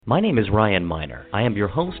My name is Ryan Miner. I am your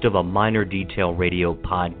host of a Minor Detail Radio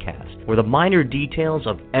podcast, where the minor details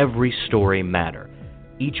of every story matter.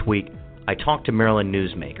 Each week, I talk to Maryland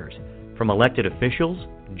newsmakers, from elected officials,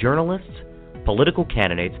 journalists, political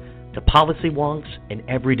candidates, to policy wonks and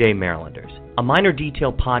everyday Marylanders. A Minor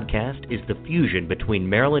Detail podcast is the fusion between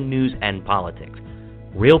Maryland news and politics.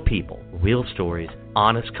 Real people, real stories,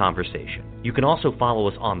 honest conversation. You can also follow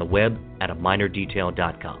us on the web at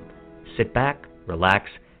aminordetail.com. Sit back, relax,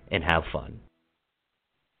 and have fun.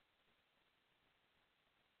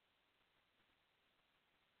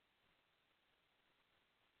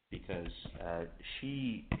 Because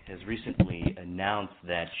she has recently announced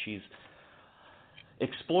that she's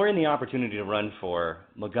exploring the opportunity to run for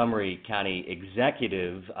Montgomery County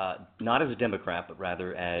executive, not as a Democrat, but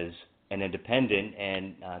rather as an independent.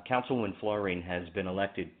 And Councilwoman Floreen has been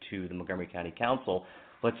elected to the Montgomery County Council,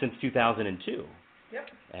 but since 2002. Yep.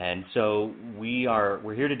 And so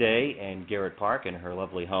we're here today in Garrett Park in her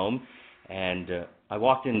lovely home, and I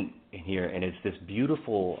walked in here, and it's this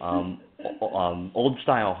beautiful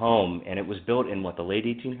old-style home, and it was built in, what, the late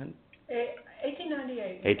 1800s?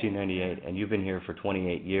 1898. 1898, and you've been here for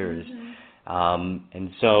 28 years. Mm-hmm.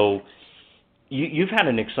 And so you've had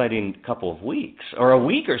an exciting couple of weeks, or a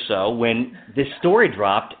week or so, when this story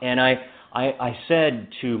dropped, and I said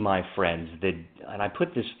to my friends, and I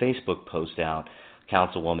put this Facebook post out,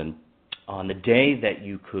 Councilwoman, on the day that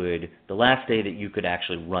the last day that you could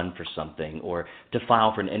actually run for something or to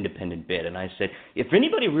file for an independent bid. And I said, if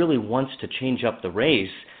anybody really wants to change up the race,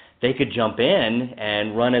 they could jump in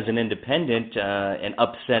and run as an independent and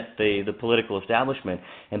upset the political establishment.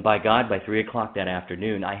 And by God, by 3 o'clock that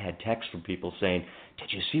afternoon, I had texts from people saying, did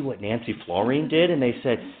you see what Nancy Floreen did? And they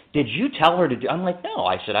said, did you tell her to do? I'm like, no.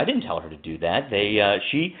 I said, I didn't tell her to do that.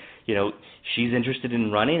 She's interested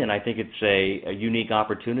in running, and I think it's a unique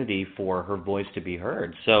opportunity for her voice to be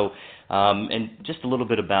heard. So, and just a little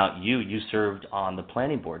bit about you. You served on the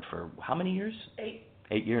planning board for how many years? 8.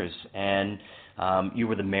 8 years. And you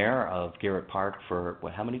were the mayor of Garrett Park for,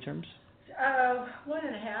 how many terms?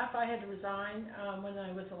 1.5. I had to resign when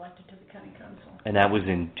I was elected to the county council. And that was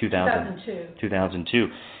in 2002. 2002.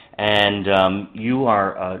 And you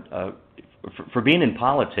are, for being in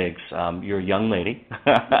politics, you're a young lady.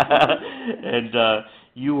 And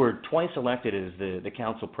you were twice elected as the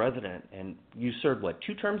council president. And you served,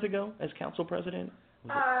 2 terms ago as council president?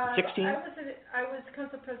 16? I was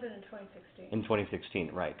council president in 2016. In 2016,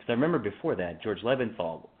 right. Because I remember before that, George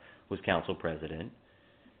Leventhal was council president.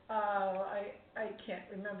 I can't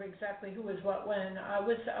remember exactly who was what when. I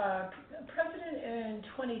was president in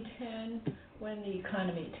 2010 when the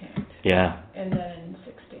economy tanked. Yeah. And then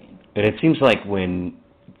 16. And it seems like when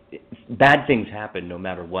bad things happen, no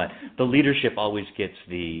matter what, the leadership always gets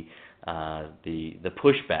the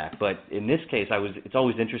pushback. But in this case, it's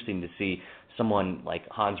always interesting to see someone like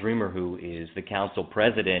Hans Reamer, who is the council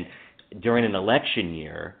president, during an election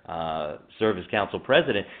year, serve as council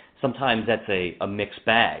president. Sometimes that's a mixed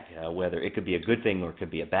bag, whether it could be a good thing or it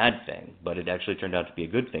could be a bad thing. But it actually turned out to be a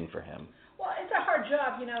good thing for him. Well, it's a hard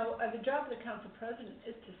job. The job of the council president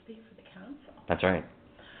is to speak for the council. That's right.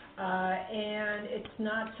 And it's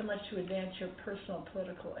not so much to advance your personal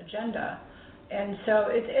political agenda. And so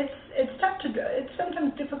it's tough it's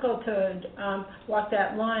sometimes difficult to walk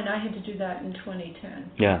that line. I had to do that in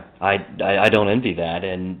 2010. Yeah, I don't envy that.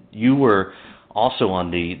 And you were also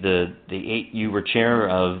on you were chair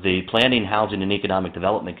of the Planning, Housing, and Economic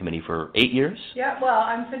Development Committee for 8 years? Yeah, well,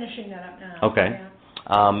 I'm finishing that up now. Okay.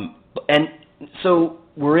 Yeah. And so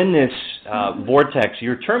we're in this vortex.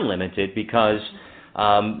 You're term limited because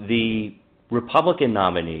the Republican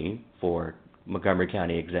nominee for Montgomery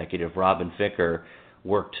County Executive, Robin Ficker,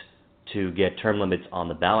 worked to get term limits on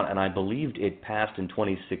the ballot, and I believed it passed in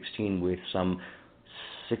 2016 with some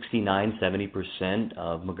 69-70%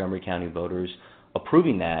 of Montgomery County voters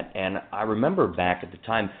approving that. And I remember back at the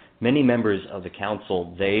time, many members of the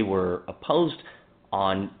council, they were opposed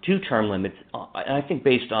on 2 term limits, and I think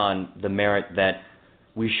based on the merit that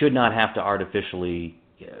we should not have to artificially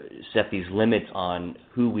set these limits on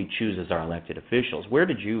who we choose as our elected officials. Where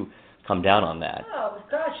did you come down on that? Oh,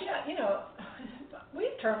 gosh, yeah, we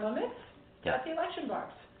have term limits at the election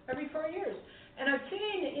box every 4 years. And I've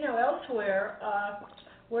seen, elsewhere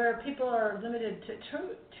where people are limited to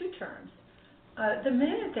 2 terms. The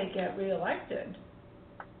minute they get reelected,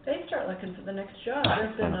 they start looking for the next job.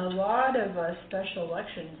 There's been a lot of special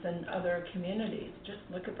elections in other communities. Just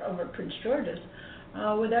look over at Prince George's,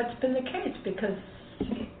 where that's been the case because,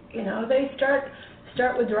 they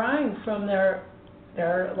start withdrawing from their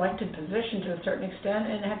elected position to a certain extent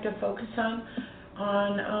and have to focus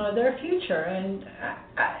on their future. And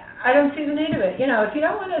I don't see the need of it. If you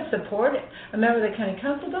don't want to support a member of the county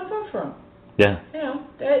council, don't vote for him. Yeah.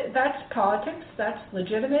 That's politics, that's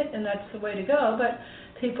legitimate, and that's the way to go, but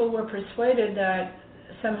people were persuaded that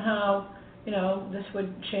somehow, this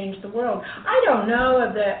would change the world. I don't know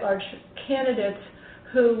of the large candidates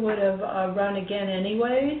who would have run again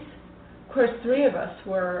anyways. Of course, 3 of us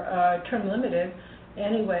were term limited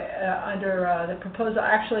anyway under the proposal.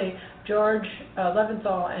 Actually, George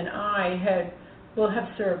Leventhal and I will have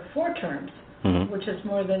served 4 terms, which is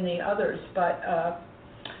more than the others, but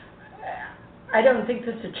I don't think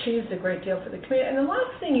this achieves a great deal for the community. And the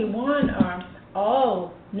last thing you want are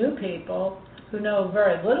all new people who know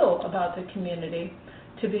very little about the community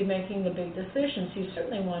to be making the big decisions. You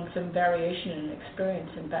certainly want some variation in experience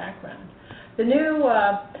and background. The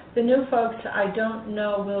new folks, I don't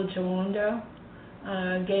know Will Giolando.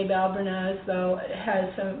 Gabe Albernaz, though, has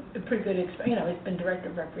some pretty good experience. He's been director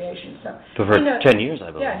of recreation, so for 10 years,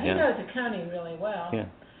 I believe. Yeah, he knows the county really well. Yeah.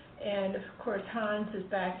 And of course, Hans is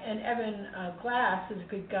back, and Evan Glass is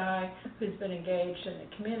a good guy who's been engaged in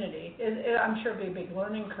the community. I'm sure it'll be a big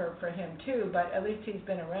learning curve for him too, but at least he's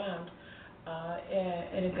been around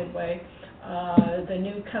in a good way. The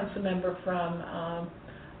new council member from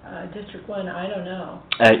District 1, I don't know.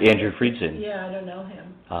 Andrew Friedson. Yeah, I don't know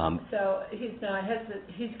him. So he's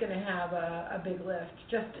going to have a big lift.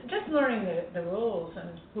 Just learning the rules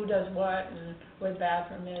and who does what and where the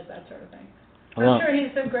bathroom is, that sort of thing. I'm sure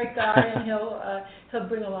he's a great guy, and he'll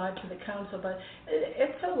bring a lot to the council. But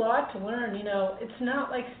it's a lot to learn. It's not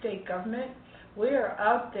like state government. We are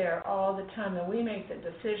out there all the time, and we make the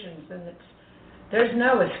decisions, and there's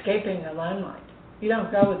no escaping the limelight. You don't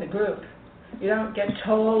go with the group. You don't get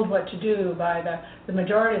told what to do by the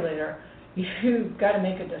majority leader. You've got to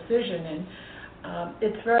make a decision, and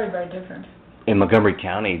it's very, very different. In Montgomery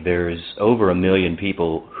County, there's over 1 million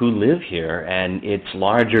people who live here, and it's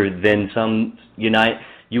larger than some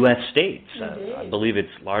U.S. states. I believe it's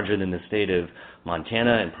larger than the state of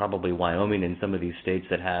Montana and probably Wyoming and some of these states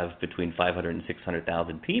that have between 500 and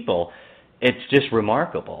 600,000 people. It's just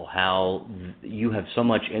remarkable how you have so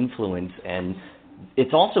much influence, and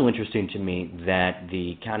it's also interesting to me that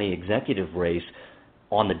the county executive race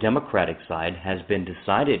on the Democratic side has been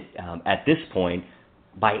decided at this point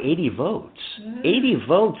by 80 votes. 80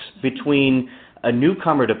 votes between a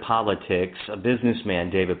newcomer to politics, a businessman,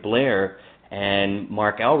 David Blair, and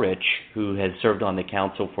Mark Elrich, who has served on the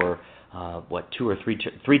council for, 2 or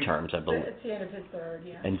 3 terms, I believe. It's the end of his 3rd,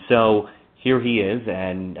 yeah. And so here he is,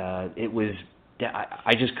 and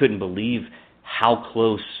I just couldn't believe how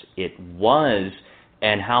close it was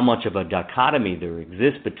and how much of a dichotomy there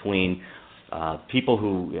exists between people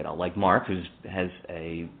who, like Mark, who has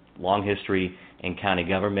a long history in county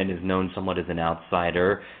government, is known somewhat as an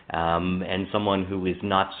outsider, and someone who is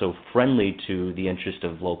not so friendly to the interest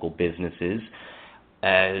of local businesses,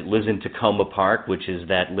 lives in Tacoma Park, which is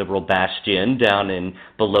that liberal bastion down in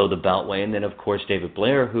below the Beltway, and then, of course, David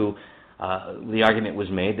Blair, who the argument was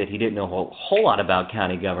made that he didn't know a whole lot about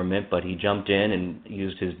county government, but he jumped in and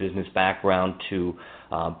used his business background to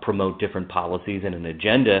promote different policies and an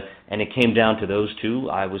agenda, and it came down to those two.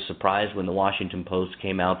 I was surprised when the Washington Post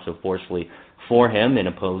came out so forcefully for him and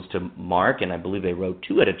opposed to Mark, and I believe they wrote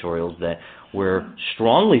 2 editorials that were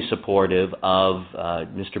strongly supportive of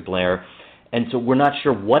Mr. Blair. And so we're not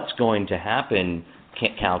sure what's going to happen,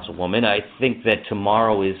 Councilwoman. I think that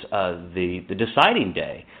tomorrow is the deciding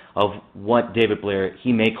day of what David Blair,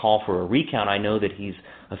 he may call for a recount. I know that he's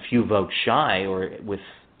a few votes shy or with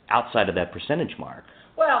outside of that percentage mark.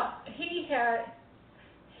 Well, he has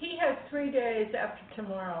 3 days after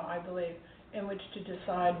tomorrow, I believe, in which to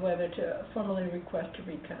decide whether to formally request a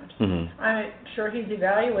recount. Mm-hmm. I'm sure he's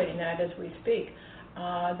evaluating that as we speak.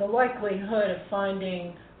 The likelihood of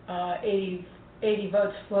finding 80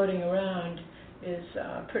 votes floating around is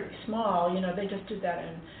pretty small. They just did that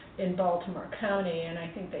in Baltimore County, and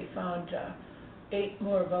I think they found 8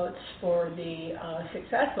 more votes for the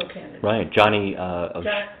successful candidate. Right, Johnny O.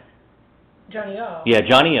 Yeah,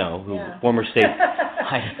 Johnny O, who former state.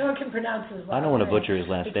 No one can pronounce his last name. I don't want to butcher his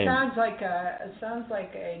last name. It sounds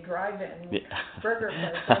like a drive-in burger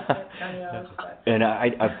place. Johnny O's. And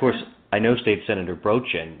of course, I know State Senator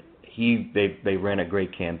Brochin. They ran a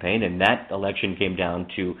great campaign, and that election came down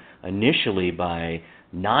to initially by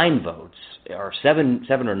 9 votes or 7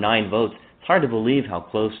 or 9 votes. It's hard to believe how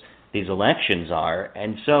close these elections are,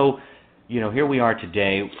 and so here we are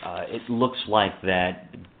today. It looks like that,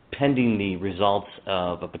 pending the results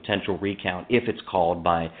of a potential recount, if it's called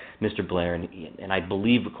by Mr. Blair, and I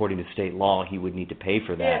believe according to state law he would need to pay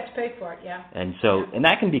for that. Yeah, to pay for it, yeah. And so, and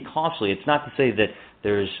that can be costly. It's not to say that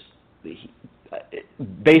there's,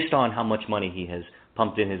 based on how much money he has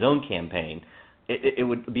pumped in his own campaign, it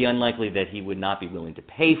would be unlikely that he would not be willing to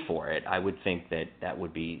pay for it. I would think that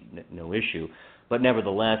would be no issue. But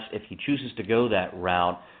nevertheless, if he chooses to go that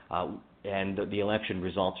route, and the election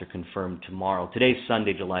results are confirmed tomorrow. Today's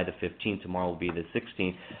Sunday, July the 15th. Tomorrow will be the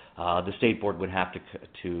 16th. The state board would have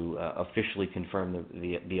to officially confirm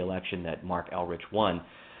the election that Mark Elrich won.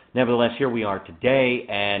 Nevertheless, here we are today,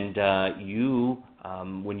 and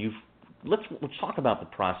let's talk about the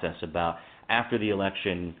process. About after the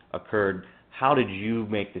election occurred, how did you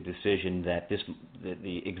make the decision that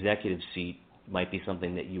the executive seat might be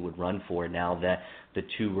something that you would run for now that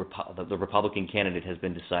the Republican candidate has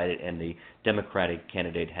been decided and the Democratic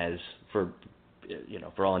candidate has, for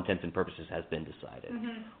all intents and purposes, has been decided?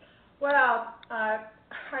 Mm-hmm. Well, I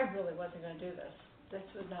really wasn't going to do this. This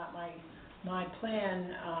was not my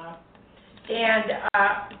plan. And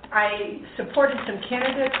I supported some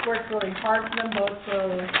candidates, worked really hard for them, both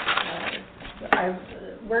for, I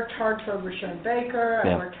worked hard for Rashawn Baker,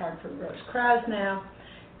 I worked hard for Rose Krasnow,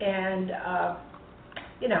 and,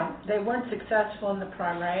 they weren't successful in the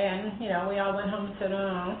primary, and, we all went home and said,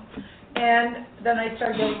 oh. And then I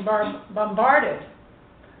started getting bombarded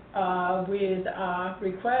with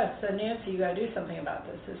requests, and Nancy, you got to do something about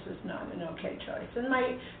this. This is not an okay choice. And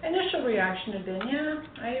my initial reaction had been,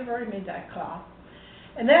 I've already made that call.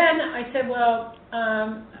 And then I said, well,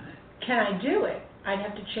 can I do it? I'd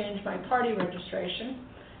have to change my party registration,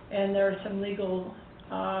 and there are some legal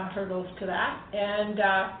hurdles to that. And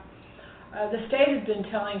the state has been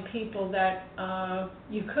telling people that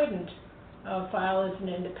you couldn't file as an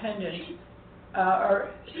independent.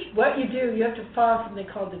 Or what you do, you have to file something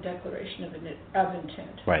called the Declaration of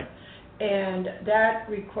Intent. Right. And that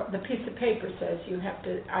the piece of paper says you have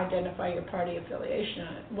to identify your party affiliation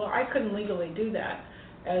on it. Well, I couldn't legally do that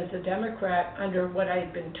as a Democrat under what I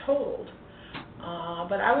had been told.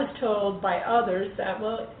 But I was told by others that,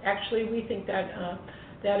 well, actually we think that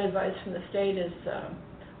that advice from the state is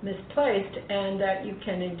misplaced, and that you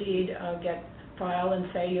can indeed file and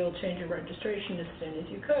say you'll change your registration as soon as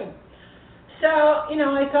you could. So,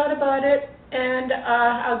 I thought about it, and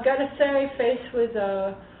I've got to say, faced with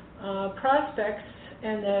prospects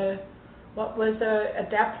and what was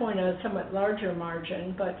at that point a somewhat larger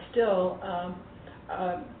margin, but still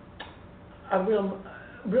a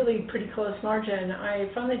really pretty close margin, I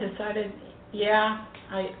finally decided,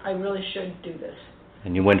 I really should do this.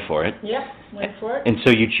 And you went for it. Yep, went for it. And so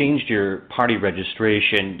you changed your party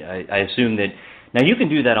registration. I assume that now you can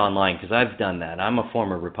do that online, because I've done that. I'm a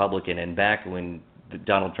former Republican, and back when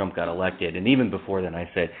Donald Trump got elected, and even before then, I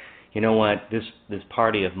said, you know what, this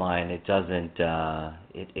party of mine, it doesn't,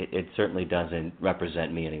 it certainly doesn't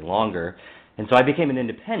represent me any longer, and so I became an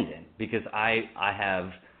independent, because I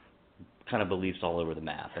have kind of beliefs all over the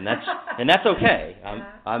map, and that's okay.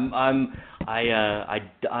 I'm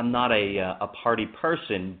not a party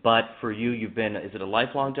person, but for you, you've been, is it a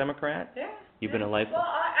lifelong Democrat? Yeah. You've been a lifelong. Well,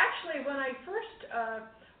 actually, when I first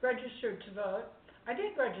registered to vote, I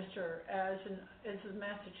did register as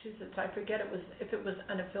Massachusetts. I forget if it was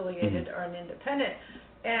unaffiliated or an independent.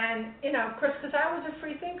 And, of course, because I was a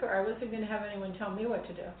free thinker, I wasn't going to have anyone tell me what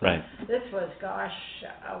to do. Right. This was,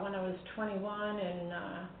 when I was 21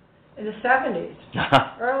 in the 70s,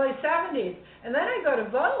 early 70s. And then I go to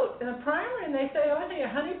vote in the primary, and they say, oh, I think a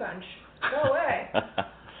honey bunch. Go away.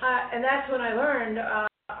 And that's when I learned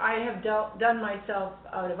I have done myself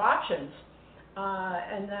out of options.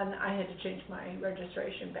 And then I had to change my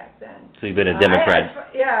registration back then. So you've been a Democrat.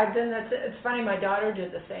 I've been. It's funny. My daughter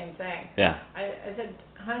did the same thing. Yeah. I said,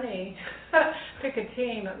 honey, pick a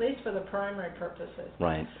team, at least for the primary purposes.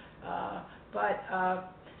 Right.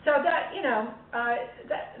 So that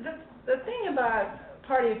the thing about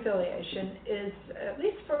party affiliation is, at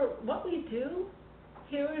least for what we do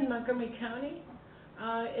here in Montgomery County,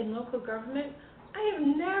 in local government, I have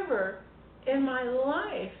never in my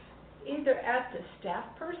life either asked a staff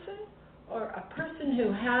person or a person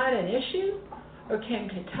who had an issue or came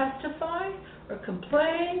to testify or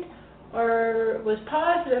complained or was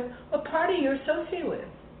positive what party you're associated with.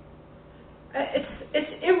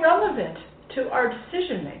 It's irrelevant to our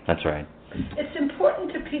decision making. That's right. It's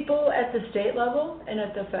important to people at the state level and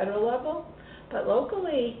at the federal level, but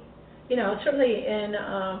locally, certainly in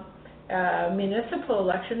municipal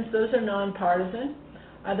elections, those are nonpartisan.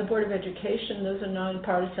 The Board of Education, those are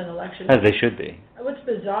nonpartisan elections. As they should be. What's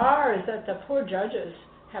bizarre is that the poor judges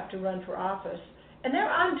have to run for office, and they're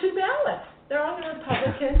on two ballots. They're on the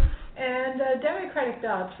Republican and Democratic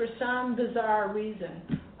ballots for some bizarre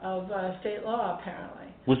reason of state law,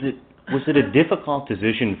 apparently. Was it Was it a difficult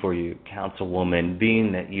decision for you, Councilwoman,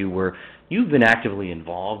 being that you've been actively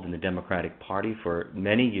involved in the Democratic Party for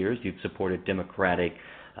many years? You've supported Democratic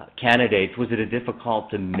candidates. Was it difficult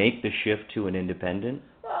to make the shift to an independent?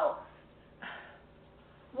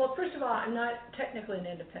 Well, first of all, I'm not technically an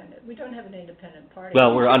independent. We don't have an independent party.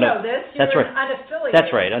 Well, we're know this. You're that's right. Unaffiliated.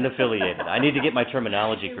 That's right, unaffiliated. I need to get my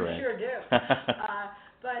terminology correct. You sure do.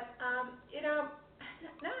 But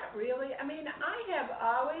not really. I mean, I have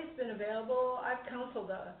always been available. I've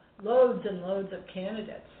counseled loads and loads of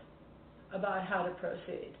candidates about how to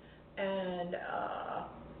proceed, and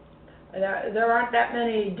there aren't that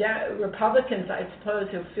many Republicans, I suppose,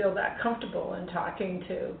 who feel that comfortable in talking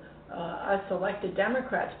to us elected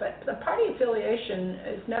Democrats, but the party affiliation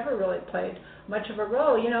has never really played much of a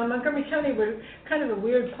role. You know, in Montgomery County, we're kind of a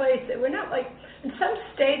weird place. We're not like, in some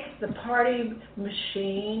states, the party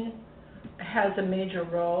machine has a major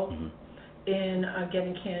role in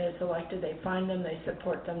getting candidates elected. They find them, they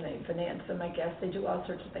support them, they finance them, I guess. They do all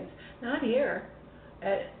sorts of things. Not here.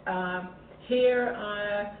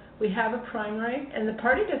 Here, we have a primary, and the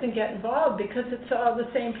party doesn't get involved because it's all the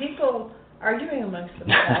same people arguing amongst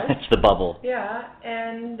themselves. It's the bubble. Yeah,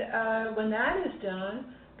 and when that is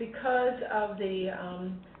done, because of the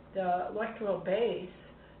electoral base,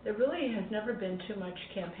 there really has never been too much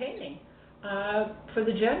campaigning for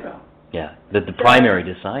the general. Yeah, the primary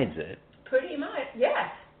decides it. Pretty much, yes.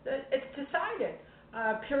 It's decided.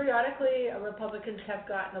 Periodically, Republicans have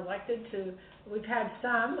gotten elected to, we've had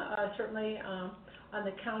some, certainly on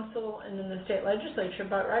the council and in the state legislature,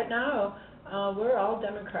 but right now, we're all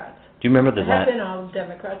Democrats. Do you remember the have been all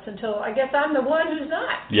Democrats until, I guess I'm the one who's not.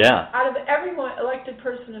 Yeah. Out of every elected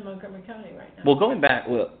person in Montgomery County right now. Well, going back,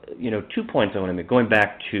 2 points I want to make. Going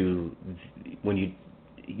back to when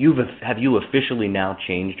have you officially now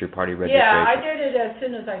changed your party registration? Yeah, I did it as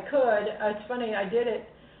soon as I could. It's funny, I did it,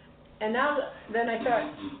 and then I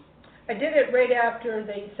thought, I did it right after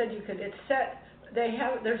they said you could. It's set.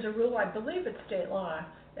 There's a rule, I believe it's state law,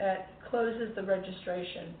 that closes the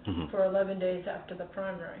registration for 11 days after the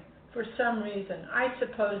primary. For some reason, I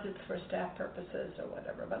suppose it's for staff purposes or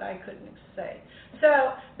whatever, but I couldn't say.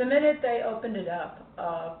 So the minute they opened it up,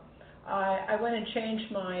 I went and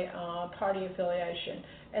changed my party affiliation.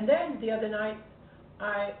 And then the other night,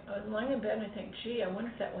 I was lying in bed and I think, gee, I wonder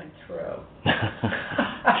if that went through.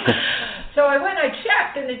 So I went, I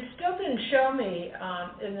checked, and it still didn't show me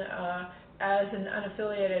as an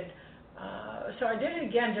unaffiliated. So I did it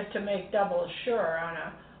again just to make double sure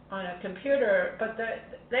on a computer, but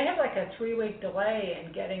they have like a 3-week delay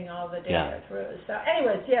in getting all the data through. So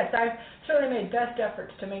anyways, yes, I've certainly made best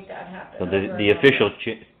efforts to make that happen. So the official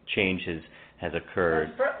change has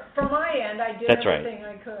occurred. From my end, I did everything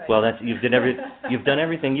I could. Well, you've done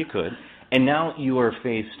everything you could, and now you are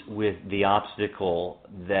faced with the obstacle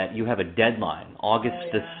that you have a deadline, August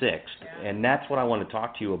the 6th, and that's what I want to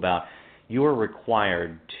talk to you about. You are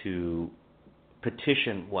required to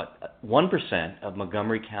petition 1% of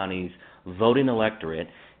Montgomery County's voting electorate,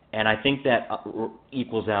 and I think that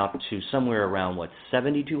equals out to somewhere around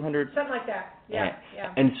 7,200. Something like that. Yeah.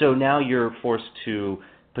 And so now you're forced to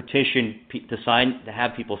petition to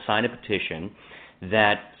have people sign a petition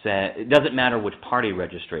that it doesn't matter which party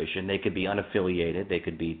registration. They could be unaffiliated, they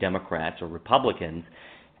could be Democrats or Republicans,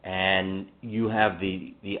 and you have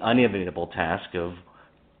the unenviable task of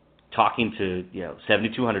talking to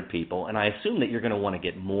 7,200 people, and I assume that you're going to want to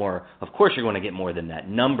get more. Of course, you're going to get more than that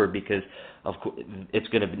number because it's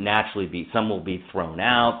going to naturally be some will be thrown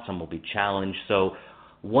out, some will be challenged. So,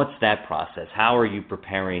 what's that process? How are you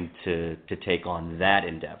preparing to take on that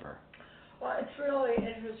endeavor? Well, it's really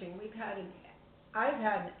interesting. I've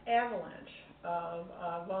had an avalanche of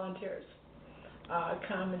volunteers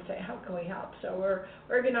come and say, how can we help? So we're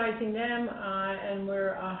organizing them, and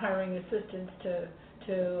we're hiring assistants to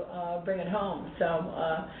bring it home.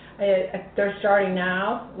 So they're starting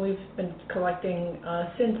now. We've been collecting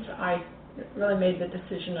since I really made the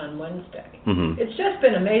decision on Wednesday. It's just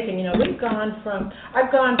been amazing. I've gone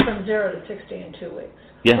from 0 to 60 in 2 weeks.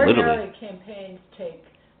 Yeah, ordinarily literally. Campaigns take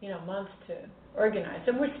months to organize,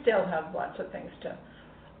 and we still have lots of things to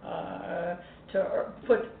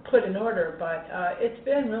put in order. But it's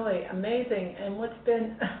been really amazing, and what's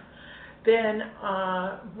been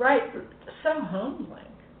so humbling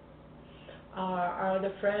are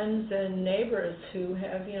the friends and neighbors who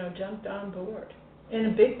have jumped on board in a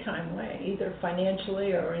big time way, either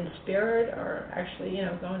financially or in spirit or actually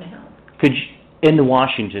going to help. In the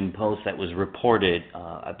Washington Post that was reported,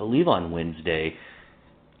 I believe on Wednesday,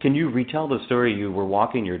 can you retell the story? You were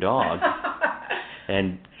walking your dog,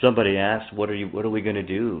 and somebody asked, "What are we going to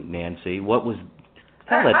do, Nancy?" What was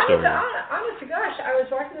Tell that story. Honest to gosh, I was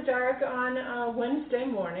walking the dog on Wednesday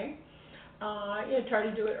morning. Try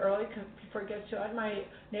to do it early before it gets too hot. My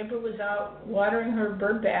neighbor was out watering her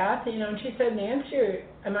bird bath, and she said, Nancy,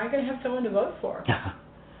 am I going to have someone to vote for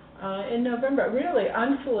in November? Really,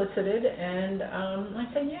 unsolicited, and I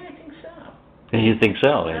said, yeah, I think so. You think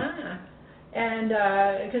so? Yeah. And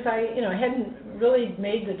because I hadn't really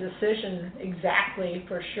made the decision exactly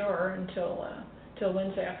for sure until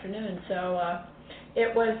Wednesday afternoon. So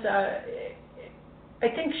it was, I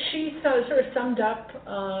think she sort of summed up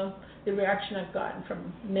the reaction I've gotten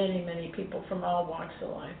from many, many people from all walks of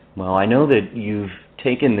life. Well, I know that you've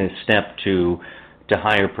taken this step to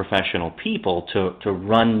hire professional people to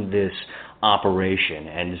run this operation,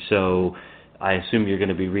 and so I assume you're going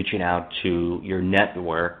to be reaching out to your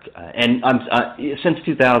network. And since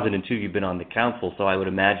 2002, you've been on the council, so I would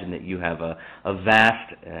imagine that you have a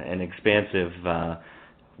vast and expansive,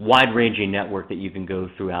 wide-ranging network that you can go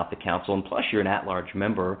throughout the council. And plus, you're an at-large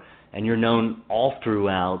member, and you're known all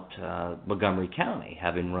throughout Montgomery County,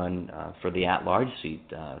 having run for the at-large seat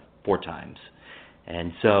 4 times.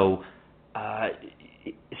 And so,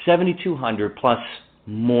 7,200 plus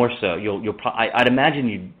more so. I'd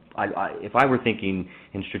imagine if I were thinking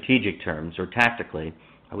in strategic terms or tactically,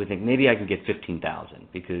 I would think maybe I can get 15,000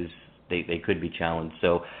 because they could be challenged.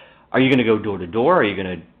 So, are you going to go door to door? Are you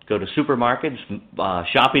going to go to supermarkets,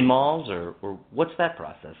 shopping malls, or what's that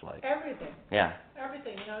process like? Everything. Yeah.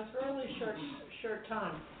 Everything. It's really short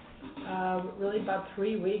time. Really about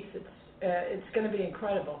 3 weeks. It's going to be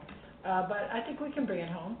incredible. But I think we can bring it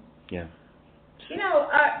home. Yeah.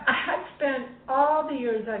 I've spent all the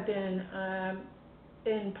years I've been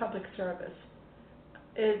in public service,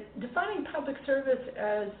 defining public service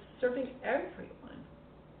as serving everyone,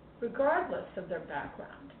 regardless of their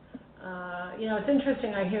background. It's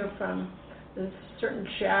interesting, I hear from this certain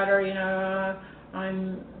chatter,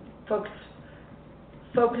 I'm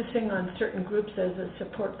focusing on certain groups as a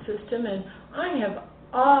support system, and I have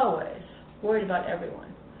always worried about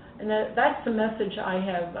everyone. And that's the message I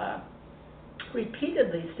have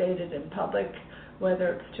repeatedly stated in public,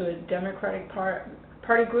 whether it's to a Democratic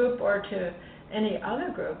Party group or to any other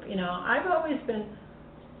group. I've always been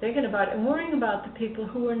thinking about and worrying about the people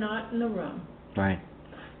who are not in the room. Right.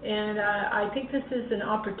 And I think this is an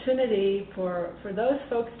opportunity for those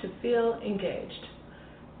folks to feel engaged,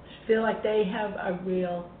 feel like they have a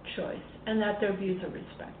real choice, and that their views are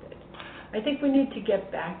respected. I think we need to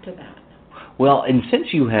get back to that. Well, and since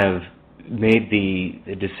you have made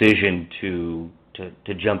the decision to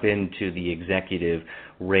jump into the executive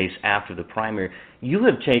race after the primary, you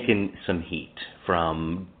have taken some heat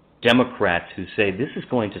from Democrats who say this is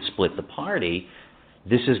going to split the party.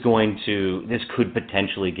 This could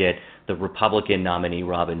potentially get the Republican nominee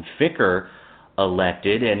Robin Ficker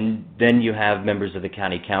elected, and then you have members of the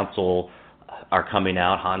county council are coming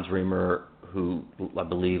out. Hans Riemer, who I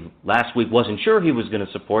believe last week wasn't sure he was going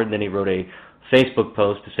to support, and then he wrote a Facebook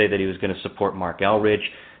post to say that he was going to support Mark Elrich.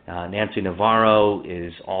 Nancy Navarro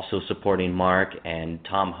is also supporting Mark, and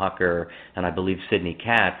Tom Hucker, and I believe Sidney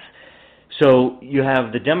Katz. So you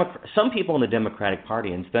have some people in the Democratic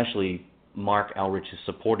Party, and especially Mark Elrich's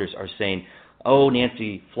supporters, are saying, oh,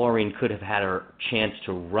 Nancy Floreen could have had her chance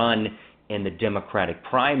to run in the Democratic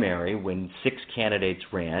primary when 6 candidates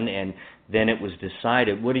ran, and then it was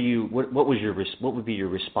decided. What would be your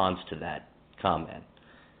response to that comment?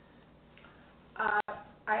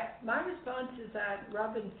 My response is that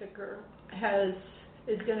Robin Ficker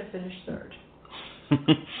is going to finish third.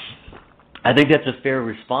 I think that's a fair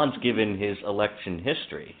response given his election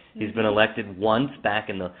history. He's been elected once back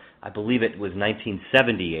in I believe it was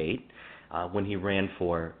 1978, when he ran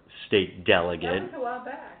for state delegate. That was a while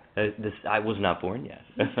back. I was not born yet.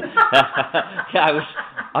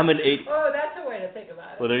 I'm an 8. Oh, that's a way to think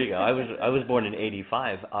about it. Well, there you go. I was born in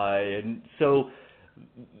 85, and so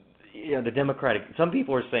the Democratic. Some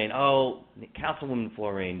people are saying, oh, Councilwoman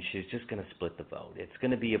Floreen, she's just going to split the vote. It's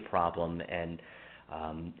going to be a problem, and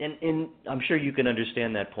I'm sure you can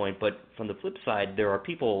understand that point. But from the flip side, there are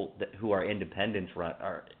people who are independents,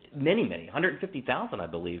 are many, 150,000, I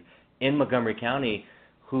believe, in Montgomery County,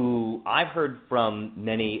 who I've heard from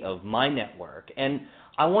many of my network. And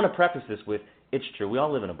I want to preface this with, it's true, we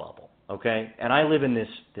all live in a bubble, okay? And I live in this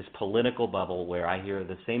political bubble where I hear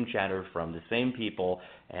the same chatter from the same people,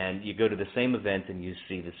 and you go to the same events and you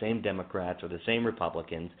see the same Democrats or the same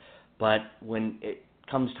Republicans. But when it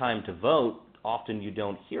comes time to vote, often you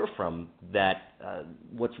don't hear from that,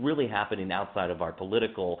 what's really happening outside of our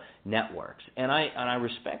political networks. And I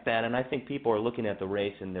respect that, and I think people are looking at the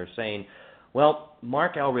race and they're saying, well,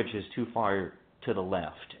 Mark Elrich is too far to the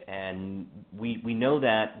left, and we know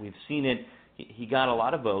that. We've seen it, he got a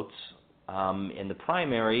lot of votes in the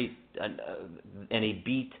primary, and he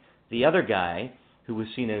beat the other guy who was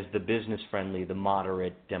seen as the business-friendly, the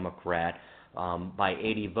moderate Democrat, by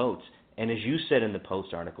 80 votes. And as you said in the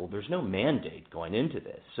Post article, there's no mandate going into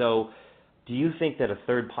this. So do you think that a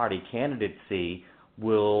third-party candidacy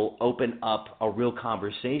will open up a real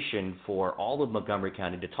conversation for all of Montgomery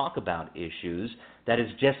County to talk about issues that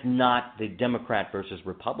is just not the Democrat versus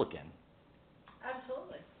Republican?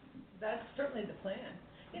 Absolutely. That's certainly the plan.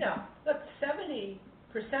 Look, 70%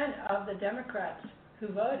 of the Democrats who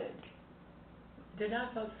voted did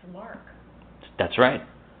not vote for Mark. That's right.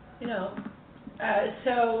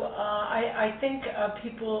 I think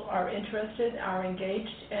people are interested, are engaged,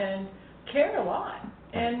 and care a lot,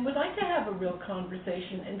 and would like to have a real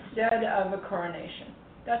conversation instead of a coronation.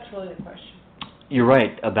 That's really the question. You're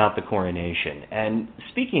right about the coronation. And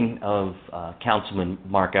speaking of Councilman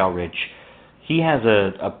Mark Elrich, he has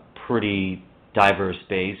a pretty diverse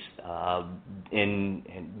base in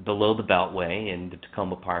below the Beltway in the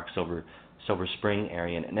Tacoma Park, Silver Spring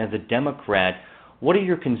area. And as a Democrat, what are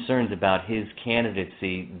your concerns about his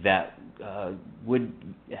candidacy that would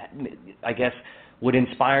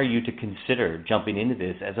inspire you to consider jumping into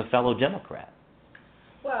this as a fellow Democrat?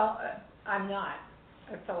 Well, I'm not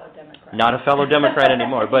a fellow Democrat. Not a fellow Democrat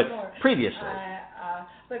anymore, but previously.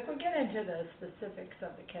 Look, we'll get into the specifics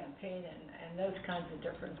of the campaign and those kinds of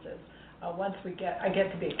differences once I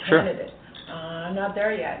get to be a candidate. Sure. I'm not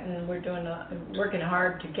there yet, and we're working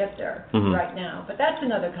hard to get there right now. But that's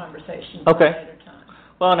another conversation for a later time.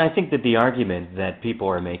 Well, and I think that the argument that people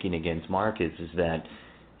are making against Mark is that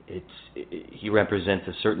he represents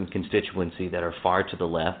a certain constituency that are far to the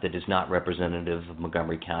left that is not representative of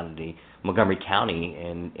Montgomery County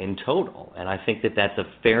in total. And I think that that's a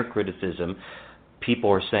fair criticism.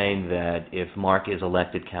 People are saying that if Mark is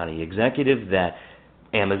elected county executive, that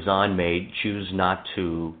Amazon may choose not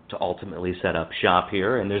to ultimately set up shop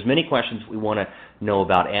here. And there's many questions we want to know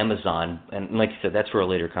about Amazon. And like you said, that's for a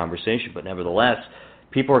later conversation. But nevertheless,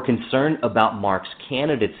 people are concerned about Mark's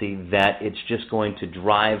candidacy, that it's just going to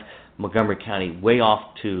drive Montgomery County way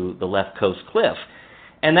off to the left coast cliff.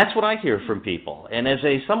 And that's what I hear from people. And as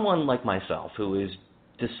someone like myself who is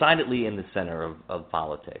decidedly in the center of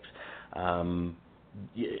politics,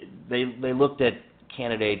 they looked at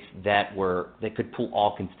candidates that could pull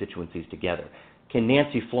all constituencies together. Can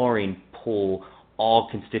Nancy Floreen pull all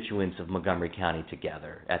constituents of Montgomery County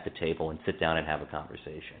together at the table and sit down and have a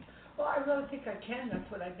conversation? Well, I really think I can. That's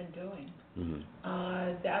what I've been doing.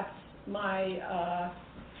 That's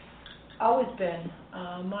always been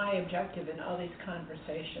my objective in all these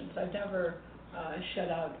conversations. I've never shut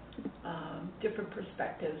out different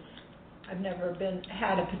perspectives. I've never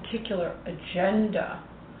had a particular agenda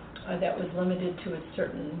that was limited to a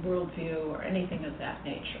certain worldview or anything of that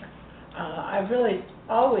nature. I've really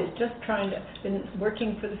always just been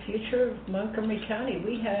working for the future of Montgomery County.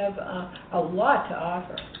 We have a lot to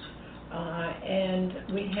offer. And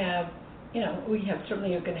we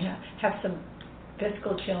certainly are going to have some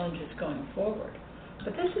fiscal challenges going forward.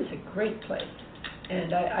 But this is a great place.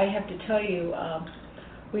 And I have to tell you,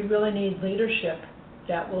 we really need leadership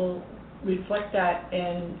that will reflect that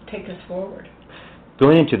and take us forward.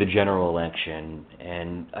 Going into the general election,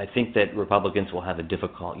 and I think that Republicans will have a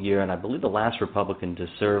difficult year, and I believe the last Republican to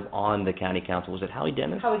serve on the county council, was it Howie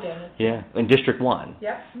Dennis? Howie Dennis. Yeah, in District 1.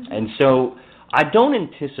 Yep. And so I don't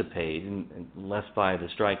anticipate, unless by the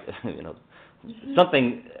strike,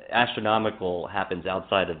 something astronomical happens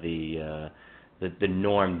outside of the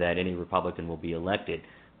norm, that any Republican will be elected.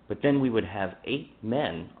 But then we would have 8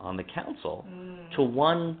 men on the council to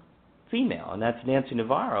 1 female, and that's Nancy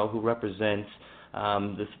Navarro, who represents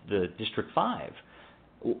the District 5.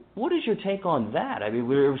 What is your take on that? I mean,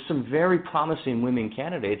 there were some very promising women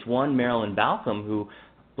candidates. One, Marilyn Balcom, who I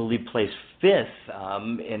believe placed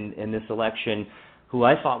 5th in this election, who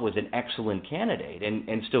I thought was an excellent candidate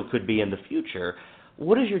and still could be in the future.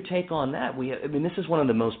 What is your take on that? This is one of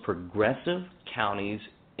the most progressive counties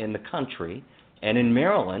in the country, and in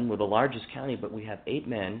Maryland, we're the largest county, but we have 8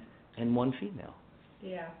 men and 1 female.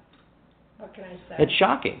 Yeah. What can I say? It's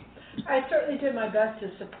shocking. I certainly did my best to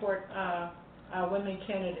support women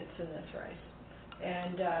candidates in this race,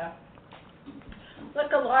 and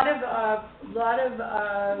look, a lot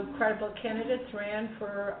of credible candidates ran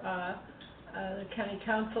for the county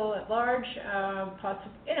council at large.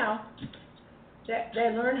 They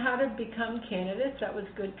learned how to become candidates. That was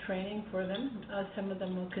good training for them. Some of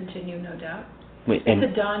them will continue, no doubt. It's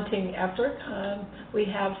a daunting effort. We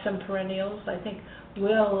have some perennials. I think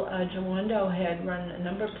Will Jawando had run a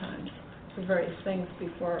number of times for various things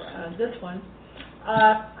before this one.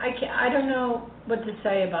 I don't know what to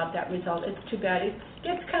say about that result. It's too bad. It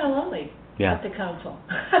gets kind of lonely at the council.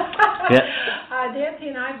 Nancy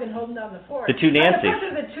and I have been holding down the fort. The two Nancys.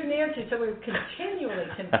 The two Nancys, so we're continually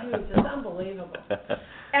confused. It's unbelievable.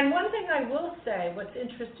 And one thing I will say, what's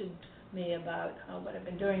interested me about what I've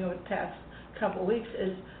been doing over the past couple of weeks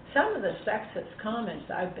is some of the sexist comments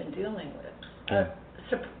I've been dealing with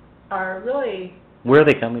are really... Where are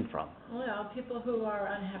they coming from? Well, people who are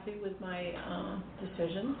unhappy with my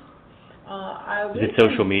decisions. Is it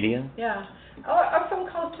social media? Yeah. Or phone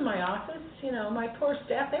calls to my office. You know, my poor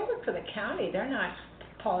staff, they work for the county. They're not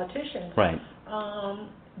politicians. Right.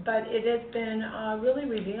 But it has been really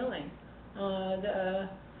revealing. The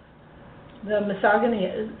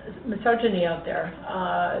misogyny out there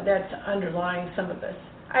that's underlying some of this.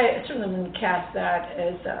 I certainly wouldn't cast that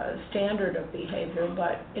as a standard of behavior,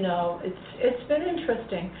 but you know, it's been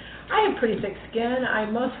interesting. I have pretty thick skin. I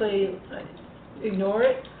mostly ignore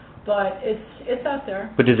it, but it's out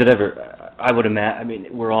there. But does it ever? I would imagine. I mean,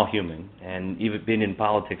 we're all human, and you've been in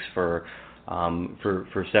politics for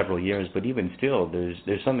several years. But even still, there's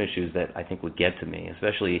some issues that I think would get to me,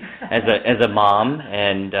 especially as a mom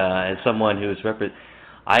and as someone who's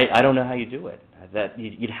I don't know how you do it. That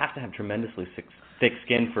you'd have to have tremendously thick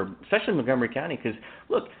skin for, especially Montgomery County, because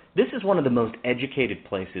look, this is one of the most educated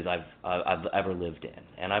places I've ever lived in,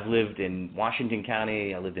 and I've lived in Washington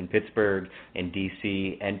County, I lived in Pittsburgh, in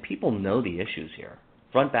D.C., and people know the issues here,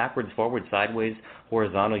 front, backwards, forward, sideways,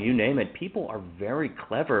 horizontal, you name it. People are very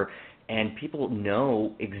clever, and people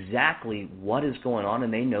know exactly what is going on,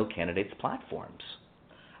 and they know candidates' platforms.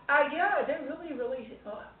 Yeah, they're really.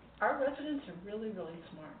 Our residents are really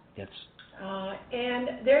smart. Yes.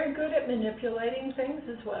 And they're good at manipulating things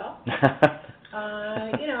as well.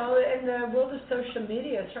 You know, and the world of social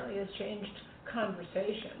media certainly has changed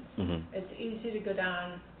conversations. Mm-hmm. It's easy to go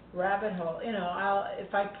down rabbit hole. You know,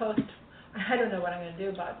 if I post, I don't know what I'm going to do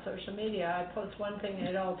about social media. I post one thing and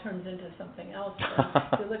it all turns into something else.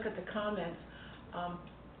 If you look at the comments.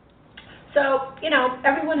 So, you know,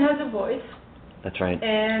 everyone has a voice. That's right.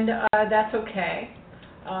 And that's okay.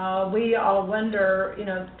 We all wonder, you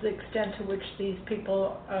know, the extent to which these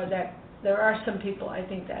people, that there are some people, I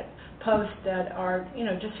think, that post that are, you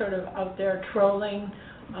know, just sort of out there trolling,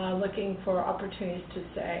 looking for opportunities to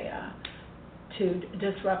say, to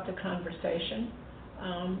disrupt the conversation.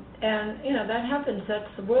 And, you know, that happens. That's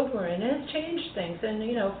the world we're in. And it's changed things. And,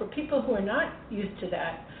 you know, for people who are not used to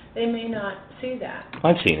that, they may not see that.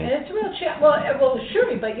 I've seen it. And it's a real well,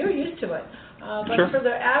 sure, but you're used to it. But sure. For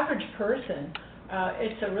the average person,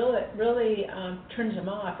 it's a really turns them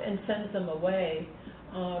off and sends them away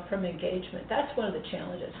from engagement. That's one of the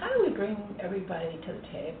challenges. How do we bring everybody to the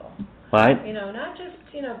table? Right. You know, not just,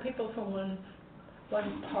 you know, people from one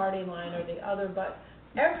party line or the other, but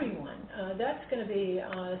everyone. That's going to be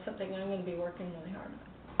something I'm going to be working really hard on.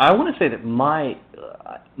 I want to say that my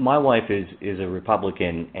wife is a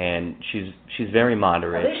Republican, and she's very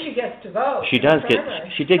moderate. At least she gets to vote. She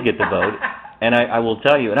did get the vote, and I will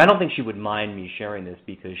tell you, and I don't think she would mind me sharing this,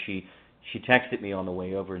 because she texted me on the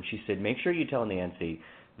way over, and she said, make sure you tell Nancy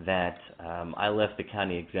that I left the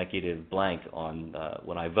county executive blank on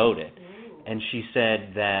when I voted. Ooh. And she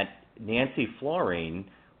said that Nancy Floreen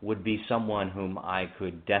would be someone whom I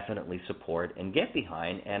could definitely support and get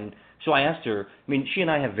behind. And so I asked her, I mean, she and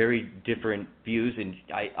I have very different views, and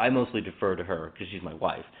I mostly defer to her because she's my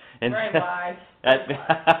wife. And very wise.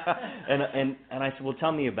 And I said, well,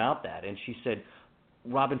 tell me about that. And she said,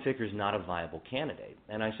 Robin Ficker's not a viable candidate.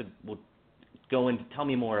 And I said, well, go and tell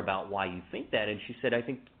me more about why you think that. And she said, I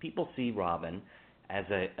think people see Robin as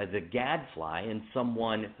a gadfly and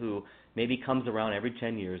someone who maybe comes around every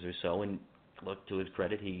 10 years or so. And look, to his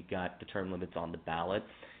credit, he got the term limits on the ballot.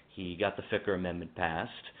 He got the Ficker Amendment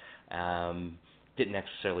passed. Didn't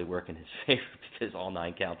necessarily work in his favor because all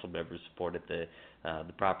 9 council members supported the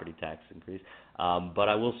property tax increase. But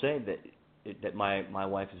I will say that my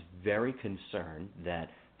wife is very concerned that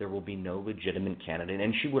there will be no legitimate candidate,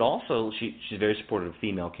 and she would also she's very supportive of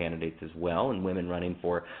female candidates as well and women running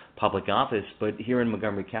for public office. But here in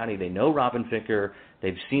Montgomery County, they know Robin Ficker,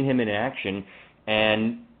 they've seen him in action,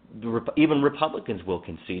 and even Republicans will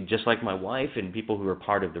concede, just like my wife and people who are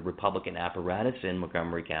part of the Republican apparatus in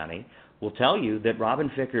Montgomery County will tell you that Robin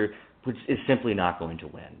Ficker is simply not going to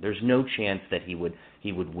win. There's no chance that he would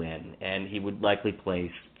win, and he would likely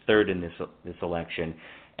place third in this election.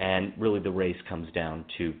 And really the race comes down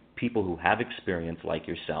to people who have experience like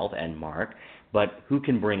yourself and Mark, but who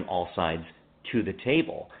can bring all sides to the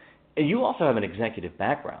table. And you also have an executive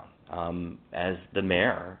background as the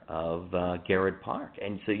mayor of Garrett Park.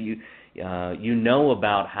 And so you know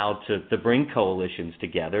about how to bring coalitions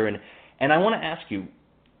together. And I want to ask you,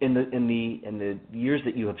 in the years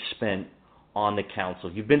that you have spent on the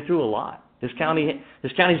council, you've been through a lot. This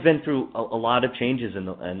county's been through a lot of changes in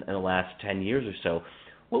the last 10 years or so.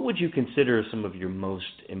 What would you consider some of your most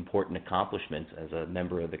important accomplishments as a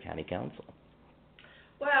member of the county council?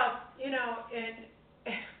 Well,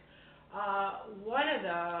 one of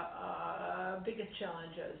the biggest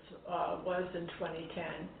challenges was in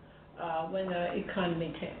 2010 when the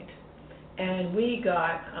economy tanked, and we'd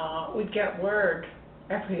get word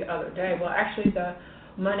every other day. Well, actually, the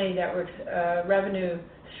money that was revenue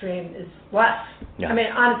stream is less. Yeah. I mean,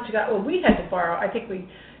 honest to God, well, we had to borrow. I think we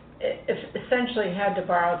essentially had to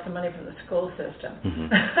borrow some money from the school system.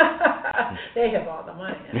 Mm-hmm. They have all the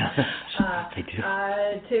money. They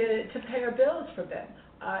do. To pay our bills for them.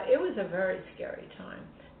 It was a very scary time.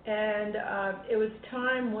 And it was a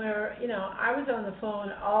time where, I was on the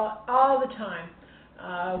phone all the time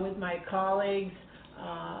with my colleagues,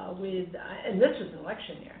 and this was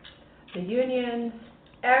election year, the unions,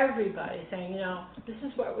 everybody saying, this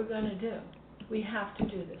is what we're going to do. We have to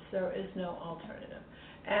do this. There is no alternative.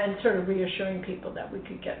 And sort of reassuring people that we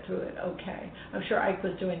could get through it okay. I'm sure Ike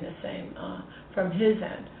was doing the same from his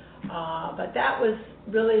end. But that was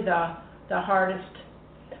really the hardest,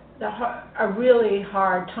 a really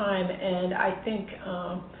hard time, and I think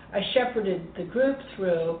I shepherded the group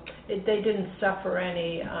through it. They didn't suffer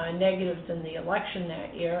any negatives in the election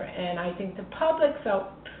that year, and I think the public felt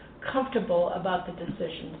comfortable about the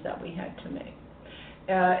decisions that we had to make.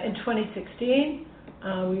 In 2016,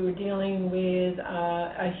 we were dealing with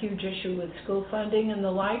a huge issue with school funding and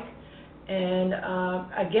the like, and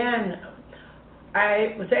again,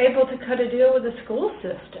 I was able to cut a deal with the school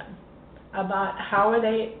system about how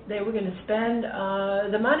they were going to spend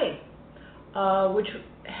the money, which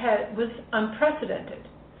was unprecedented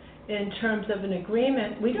in terms of an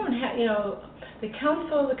agreement. We don't have, the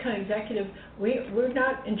council, the county executive, we're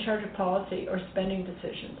not in charge of policy or spending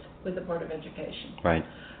decisions with the Board of Education. Right.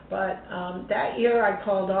 But that year I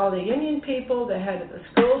called all the union people, the head of the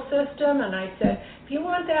school system, and I said, if you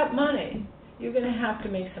want that money, you're going to have to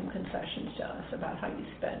make some concessions to us about how you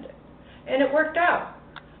spend it. And it worked out.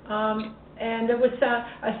 And there was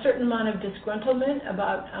a certain amount of disgruntlement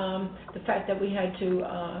about the fact that we had to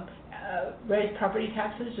raise property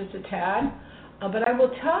taxes just a tad. But I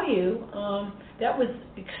will tell you, that was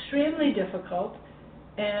extremely difficult.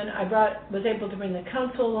 And I was able to bring the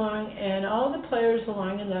council along and all the players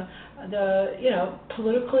along, and the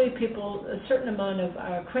politically people, a certain amount of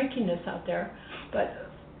crankiness out there.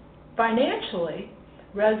 But financially,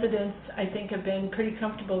 residents, I think, have been pretty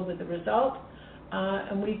comfortable with the result.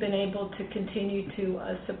 And we've been able to continue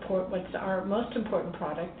to support what's our most important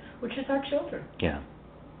product, which is our children. Yeah.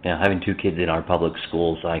 Having two kids in our public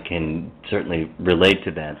schools, I can certainly relate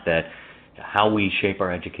to that how we shape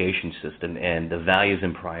our education system and the values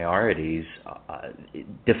and priorities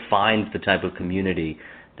defines the type of community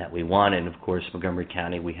that we want. And, of course, Montgomery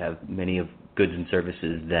County, we have many of goods and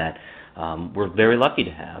services that we're very lucky to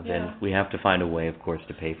have, and we have to find a way, of course,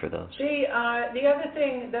 to pay for those. The other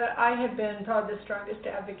thing that I have been probably the strongest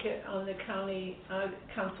advocate on the county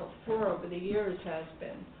council for over the years has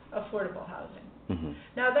been affordable housing. Mm-hmm.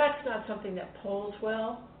 Now, that's not something that polls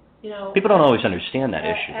well. People don't always understand that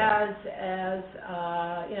issue. As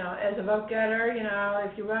a vote getter,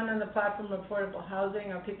 if you run on the platform of affordable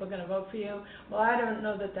housing, are people going to vote for you? Well, I don't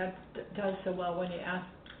know that does so well when you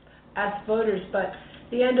ask voters, but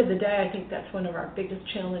at the end of the day, I think that's one of our biggest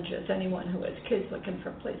challenges. Anyone who has kids looking for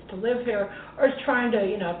a place to live here or is trying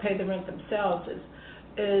to, pay the rent themselves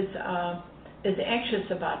is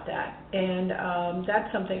anxious about that, and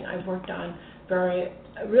that's something I've worked on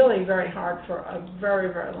really very hard for a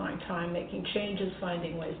very, very long time, making changes,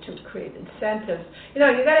 finding ways to create incentives. You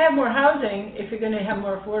got to have more housing if you're going to have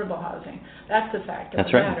more affordable housing. That's the fact of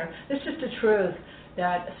the matter. It's just a truth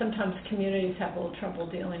that sometimes communities have a little trouble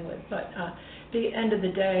dealing with. But at the end of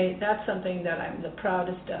the day, that's something that I'm the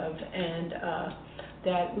proudest of, and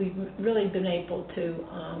that we've really been able to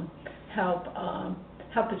help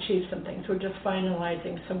achieve some things. We're just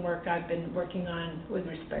finalizing some work I've been working on with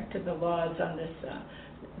respect to the laws on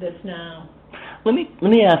this now. Let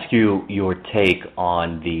me ask you your take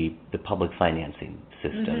on the public financing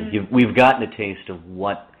system. Mm-hmm. We've gotten a taste of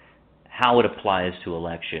how it applies to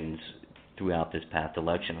elections throughout this past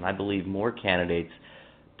election, and I believe more candidates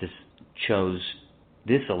chose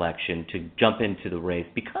this election to jump into the race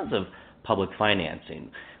because of public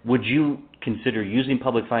financing. Would you consider using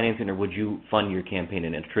public financing, or would you fund your campaign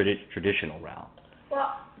in a traditional route?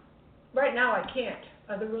 Well, right now I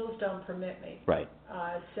can't. The rules don't permit me. Right.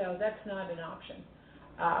 So that's not an option.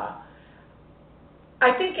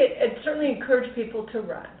 I think it certainly encouraged people to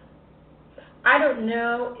run. I don't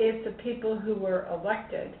know if the people who were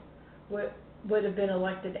elected would have been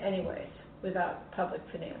elected anyways without public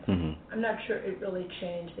financing. Mm-hmm. I'm not sure it really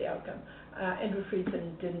changed the outcome. Andrew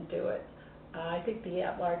Friedson didn't do it. I think the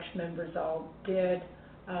at-large members all did.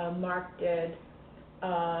 Mark did.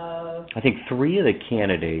 I think 3 of the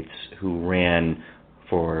candidates who ran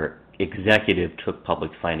for executive took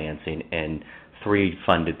public financing, and 3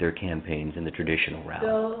 funded their campaigns in the traditional route.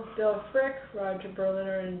 Bill Frick, Roger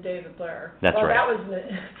Berliner, and David Blair. That's right. That was,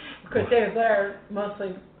 of course, David Blair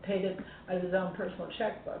mostly paid it out of his own personal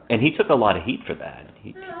checkbook. And he took a lot of heat for that.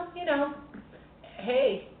 Well,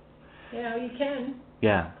 hey, you can.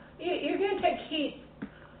 Yeah. You're going to take heat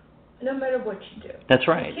no matter what you do. That's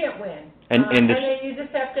right. You can't win. And then you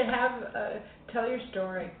just have to tell your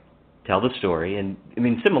story. Tell the story. And,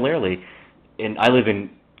 similarly, I live in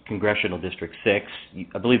Congressional District 6.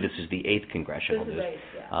 I believe this is the 8th Congressional District.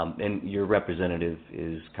 And your representative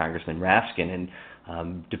is Congressman Raskin.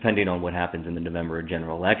 And depending on what happens in the November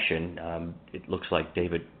general election, it looks like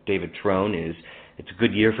David Trone it's a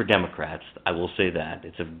good year for Democrats. I will say that.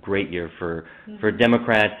 It's a great year for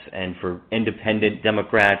Democrats and for independent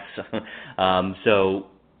Democrats. So,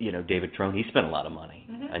 David Trone, he spent a lot of money.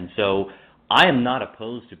 Mm-hmm. And so I am not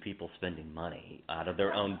opposed to people spending money out of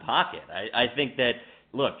their own pocket. I think that,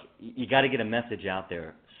 look, you got to get a message out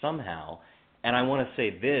there somehow. And I want to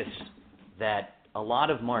say this, that a lot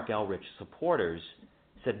of Mark Elrich's supporters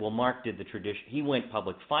said, well, Mark did the tradition. He went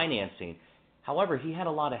public financing. However, he had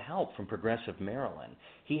a lot of help from Progressive Maryland.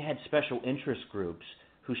 He had special interest groups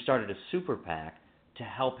who started a super PAC to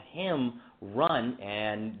help him run,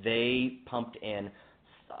 and they pumped in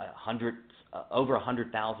over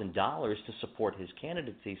 $100,000 to support his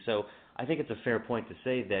candidacy. So I think it's a fair point to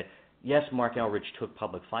say that, yes, Mark Elrich took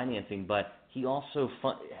public financing, but he also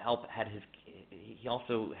had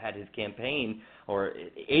his campaign, or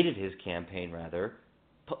aided his campaign rather,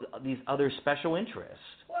 these other special interests.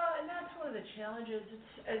 Well, and that's one of the challenges.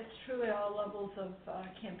 It's true at all levels of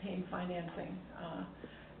campaign financing.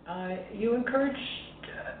 You encourage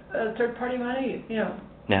third-party money,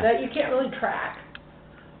 that you can't really track.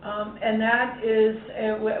 And that is,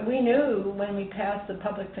 we knew when we passed the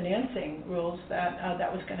public financing rules that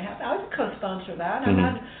that was going to happen. I was a co-sponsor of that.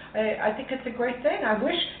 I think it's a great thing. I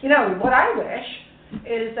wish, what I wish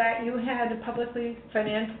is that you had publicly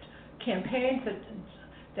financed campaigns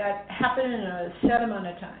that happen in a set amount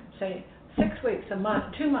of time, say 6 weeks, a month,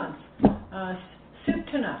 2 months, soup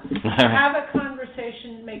to nuts. Have a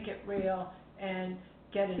conversation, make it real, and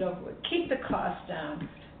get it over with. Keep the cost down.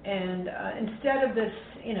 And instead of this,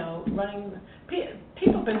 running,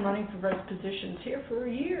 people have been running for those positions here for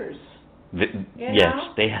years. Yes,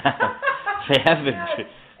 they have. They have been.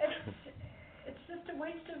 It's just a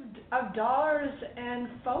waste of dollars and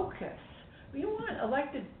focus. You want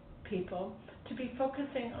elected people to be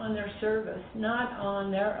focusing on their service, not on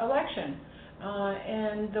their election.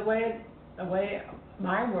 And the way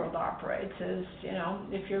my world operates is,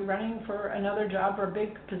 if you're running for another job or a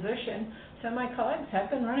big position, some of my colleagues have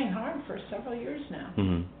been running hard for several years now.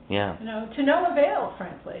 Mm-hmm. Yeah. To no avail,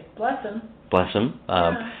 frankly. Bless them. Bless them.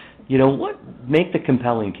 What make the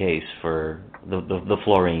compelling case for the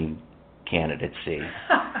Floreen candidacy?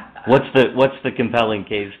 What's the compelling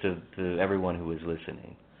case to everyone who is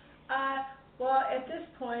listening? Well, at this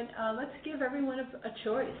point, let's give everyone a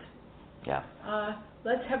choice. Yeah.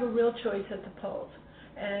 Let's have a real choice at the polls.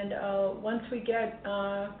 And once we get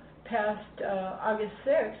past August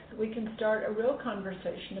 6th, we can start a real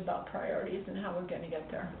conversation about priorities and how we're going to get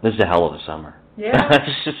there. This is a hell of a summer. Yeah.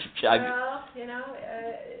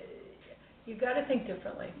 You've got to think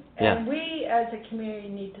differently. And we, as a community,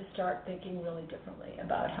 need to start thinking really differently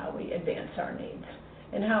about how we advance our needs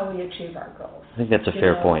and how we achieve our goals. I think that's a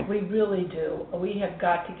fair point. We really do. We have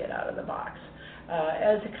got to get out of the box.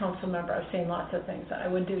 As a council member, I've seen lots of things that I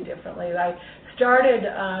would do differently. I started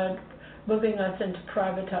moving us into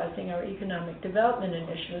privatizing our economic development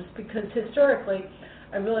initiatives because historically,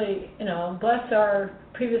 I really, bless our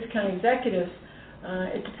previous county executives,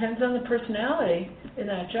 it depends on the personality in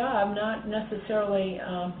that job, not necessarily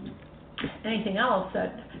anything else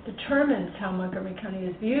that determines how Montgomery County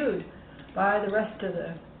is viewed by the rest of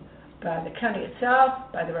by the county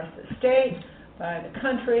itself, by the rest of the state, by the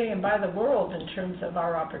country, and by the world in terms of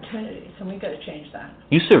our opportunities, and we've got to change that.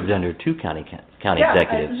 You served under 2 county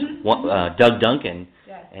executives, Doug Duncan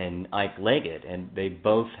and Ike Leggett, and they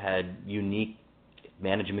both had unique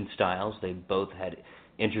management styles. They both had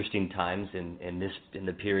interesting times in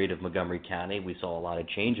the period of Montgomery County. We saw a lot of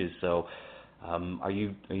changes. So, are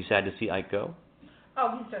you sad to see Ike go?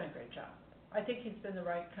 Oh, he's done a great job. I think he's been the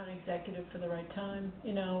right county executive for the right time.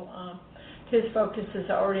 His focus has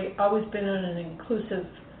always been on an inclusive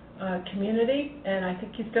community, and I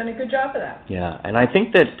think he's done a good job of that. Yeah, and I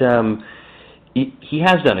think that he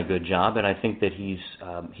has done a good job, and I think that he's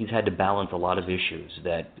had to balance a lot of issues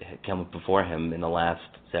that had come before him in the last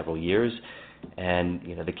several years. And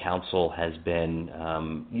the council has been,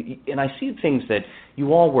 and I see things that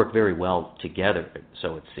you all work very well together.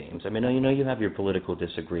 So it seems. I mean, you have your political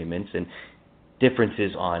disagreements and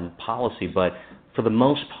differences on policy, but for the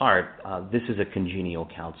most part, this is a congenial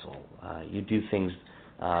council. You do things.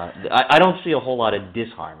 I don't see a whole lot of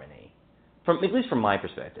disharmony, at least from my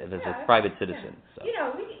perspective as a private citizen. So.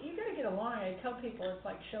 You got to get along. I tell people it's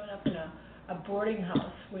like showing up in a boarding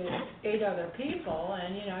house with 8 other people,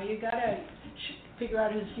 and you got to figure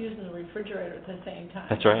out who's using the refrigerator at the same time.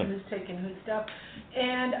 That's right. Who's taking whose stuff,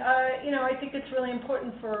 and I think it's really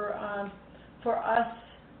important for us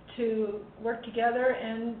to work together,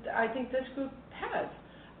 and I think this group has.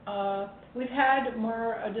 We've had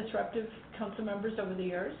more disruptive council members over the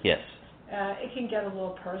years. Yes. It can get a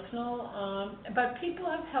little personal, but people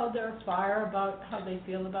have held their fire about how they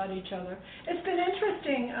feel about each other. It's been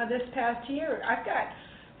interesting this past year.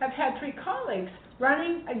 I've had 3 colleagues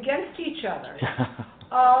running against each other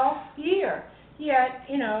all year. Yet,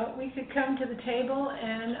 we could come to the table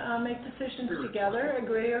and make decisions together,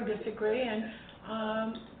 agree or disagree, and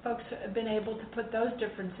folks have been able to put those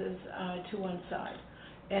differences to one side.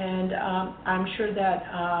 And I'm sure that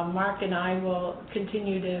Mark and I will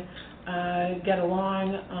continue to get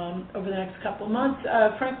along over the next couple of months.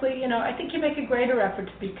 Frankly, I think you make a greater effort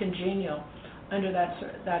to be congenial under that's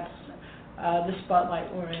the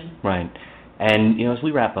spotlight we're in. Right. And as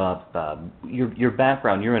we wrap up, your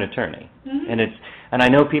background, you're an attorney, mm-hmm. and I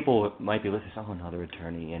know people might be listening. Oh, another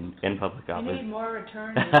attorney in public office. You need more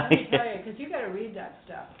attorneys. Let me tell you, because you got to read that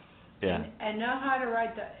stuff. Yeah. And know how to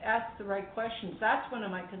ask the right questions. That's one of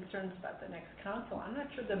my concerns about the next council. I'm not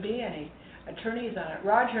sure there'll be any attorneys on it.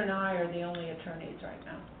 Roger and I are the only attorneys right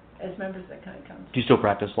now as members of the county council. Do you still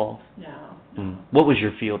practice law? No. What was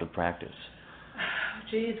your field of practice?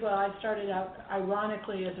 Geez, well, I started out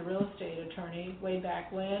ironically as a real estate attorney way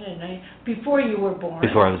back when, and before you were born.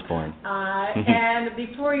 Before I was born. And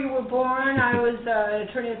before you were born, I was an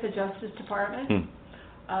attorney at the Justice Department.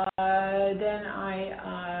 Then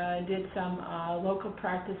I did some local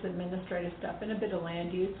practice administrative stuff and a bit of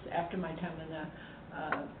land use after my time in the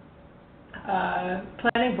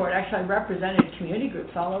planning board. Actually, I represented community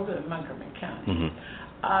groups all over Montgomery County.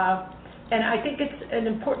 And I think it's an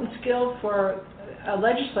important skill for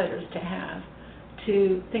legislators to have,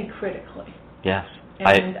 to think critically. Yes.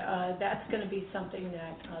 And that's going to be something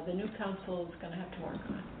that the new council is going to have to work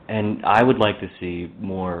on. And I would like to see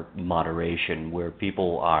more moderation where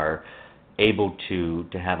people are able to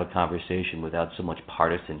have a conversation without so much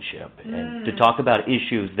partisanship and to talk about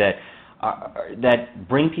issues that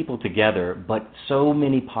bring people together, but so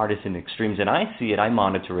many partisan extremes. And I see it, I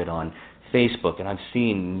monitor it on Facebook, and I've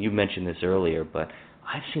seen, you mentioned this earlier, but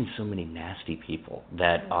I've seen so many nasty people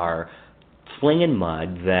that are flinging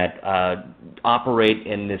mud, that operate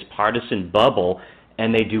in this partisan bubble,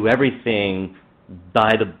 and they do everything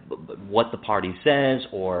by what the party says,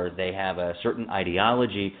 or they have a certain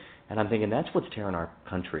ideology, and I'm thinking that's what's tearing our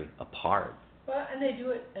country apart. Well, and they do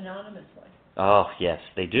it anonymously. Oh, yes,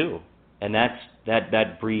 they do. And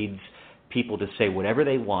that breeds people to say whatever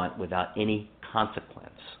they want without any consequence.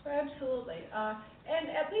 Absolutely. And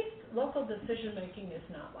at least local decision-making is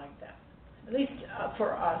not like that. At least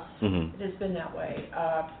for us, it has been that way.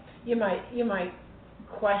 You might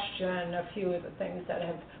question a few of the things that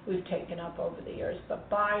we've taken up over the years, but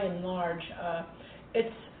by and large,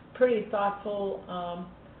 it's pretty thoughtful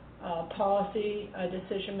policy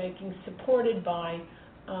decision-making supported by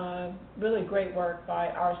really great work by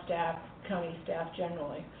our staff, county staff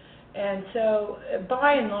generally. And so,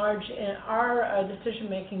 by and large, in our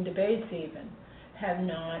decision-making debates even have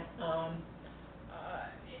not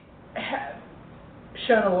have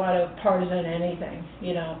shown a lot of partisan anything.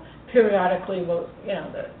 Periodically,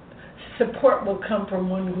 the support will come from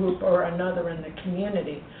one group or another in the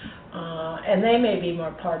community, and they may be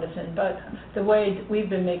more partisan, but the way we've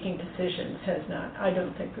been making decisions has not, I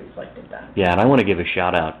don't think, reflected that. Yeah, and I want to give a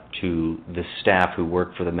shout out to the staff who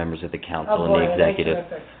work for the members of the council and the executive.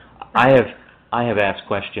 I have asked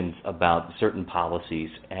questions about certain policies,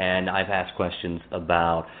 and I've asked questions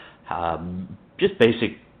about just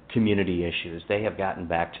basic community issues. They have gotten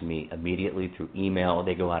back to me immediately through email.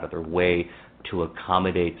 They go out of their way to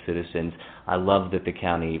accommodate citizens. I love that the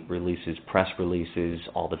county releases press releases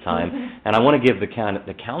all the time, and I want to give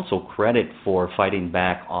the council credit for fighting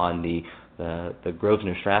back on the the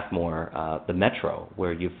Grosvenor Strathmore, the Metro,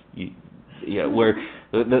 where where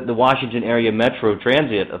the Washington Area Metro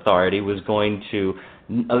Transit Authority was going to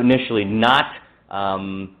initially not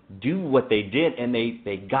do what they did, and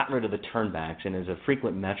they got rid of the turnbacks. And as a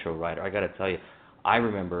frequent Metro rider, I got to tell you, I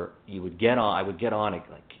remember I would get on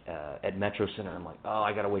at Metro Center. I'm like, oh,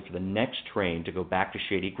 I got to wait for the next train to go back to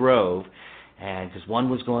Shady Grove, and because one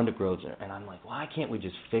was going to Grosvenor, and I'm like, why can't we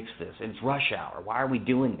just fix this? It's rush hour. Why are we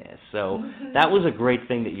doing this? So that was a great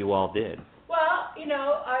thing that you all did. Well, you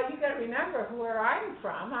got to remember where I'm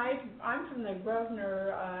from. I'm from the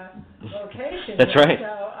Grosvenor location. That's right. So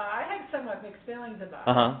I had somewhat mixed feelings about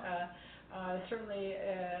it. Certainly,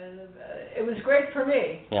 it was great for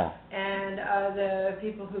me. Yeah. And the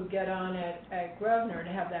people who get on at Grosvenor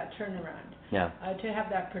to have that turnaround. Yeah. To have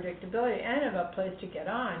that predictability and have a place to get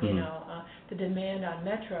on. Mm-hmm. The demand on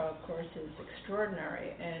Metro, of course, is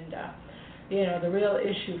extraordinary, and the real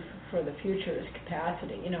issue for the future is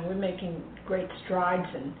capacity. We're making great strides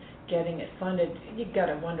in getting it funded. You've got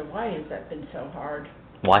to wonder, why has that been so hard?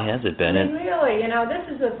 Why has it been? I mean, really,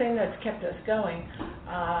 this is the thing that's kept us going.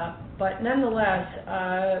 But nonetheless,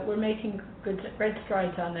 we're making great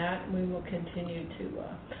strides on that, and we will continue to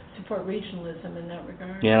support regionalism in that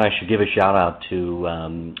regard. Yeah, I should give a shout out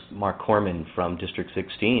to Mark Corman from District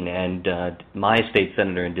 16 and my state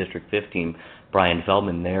senator in District 15, Brian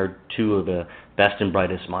Feldman. They're two of the best and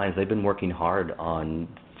brightest minds. They've been working hard on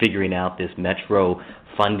figuring out this Metro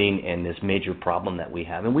funding and this major problem that we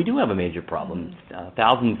have. And we do have a major problem.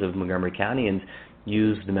 Thousands of Montgomery Countyans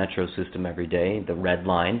use the Metro system every day, the Red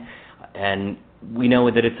Line, and we know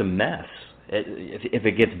that it's a mess. If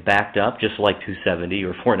it gets backed up, just like 270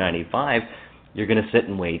 or 495, you're going to sit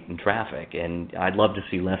and wait in traffic. And I'd love to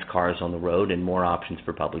see less cars on the road and more options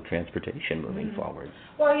for public transportation moving forward.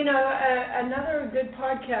 Well, another good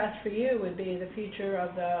podcast for you would be the future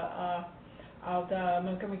of the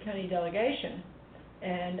Montgomery County delegation.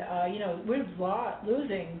 And, we're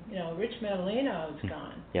losing, Rich Madaleno is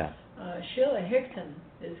gone. Yeah. Sheila Hickson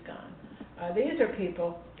is gone. These are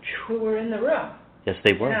people who were in the room. Yes,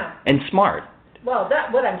 they were. And smart. Well,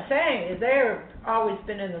 what I'm saying is they've always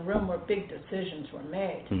been in the room where big decisions were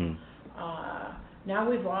made. Mm-hmm. Now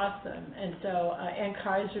we've lost them. And so Ann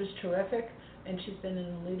Kaiser's terrific, and she's been in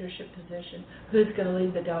a leadership position. Who's going to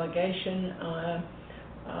lead the delegation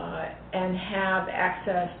and have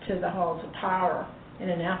access to the halls of power in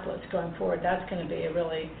Annapolis going forward? That's going to be a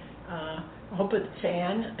really, I hope it's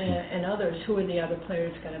Ann and others. Who are the other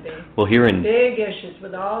players going to be? Well, here in big issues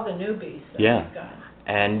with all the newbies that we've got.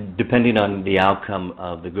 And depending on the outcome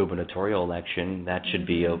of the gubernatorial election, that should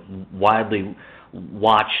be a widely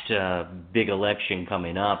watched big election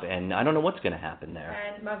coming up, and I don't know what's going to happen there.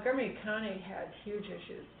 And Montgomery County has huge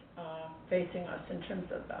issues facing us in terms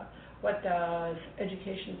of what the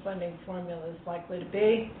education funding formula is likely to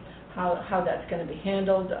be, how that's going to be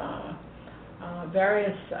handled.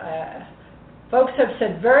 Various folks have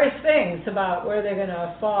said various things about where they're going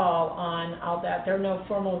to fall on all that. There are no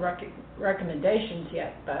formal recommendations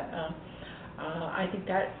yet, but I think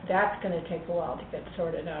that's going to take a while to get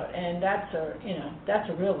sorted out, and that's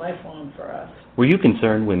a real lifelong for us. Were you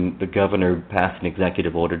concerned when the governor passed an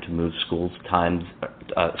executive order to move school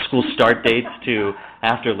start dates to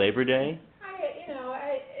after Labor Day?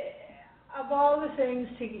 Of all the things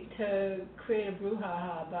to create a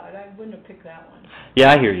brouhaha about, I wouldn't have picked that one.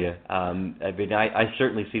 Yeah, I hear you. I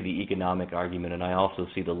certainly see the economic argument, and I also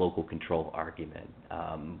see the local control argument,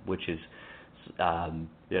 which is,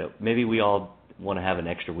 maybe we all want to have an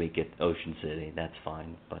extra week at Ocean City. That's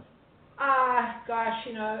fine, but. Gosh,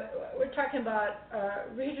 we're talking about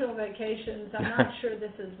regional vacations. I'm not sure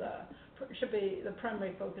this should be the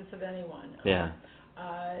primary focus of anyone. Yeah.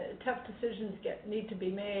 Tough decisions need to be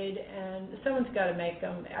made, and someone's got to make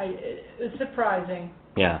them. It was surprising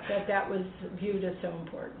that was viewed as so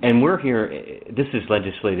important. And we're here, this is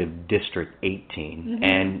Legislative District 18, mm-hmm.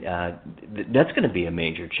 and that's going to be a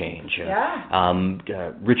major change. Yeah.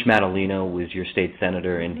 Rich Madaleno was your state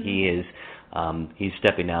senator, and mm-hmm. he is he's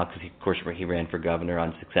stepping out because, of course, he ran for governor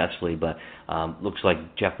unsuccessfully, but looks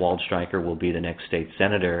like Jeff Waldstreicher will be the next state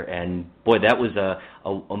senator. And, boy, that was a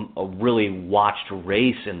really watched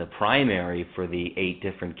race in the primary for the 8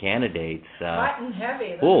 different candidates. Hot and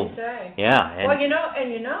heavy, let me say. Yeah. And,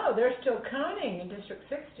 they're still counting in District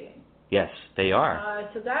 16. Yes, they are.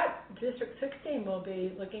 So that District 16 will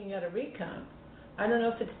be looking at a recount. I don't know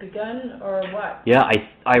if it's begun or what. Yeah,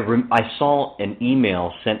 I saw an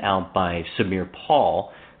email sent out by Samir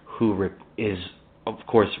Paul, who is, of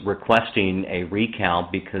course, requesting a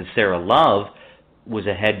recount because Sarah Love was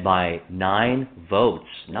ahead by 9 votes.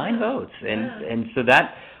 9 votes. And so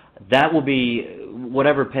that, that will be,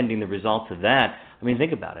 whatever pending the results of that, I mean,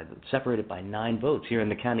 think about it. It's separated by 9 votes. Here in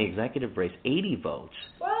the county executive race, 80 votes.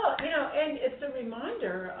 Well, and it's a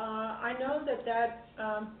reminder. I know that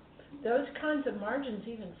those kinds of margins,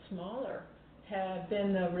 even smaller, have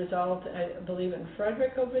been the result, I believe, in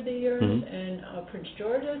Frederick over the years, and Prince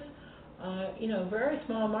George's. Very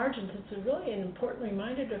small margins. It's really an important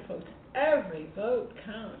reminder to folks. Every vote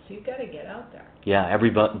counts. You've got to get out there. Yeah, every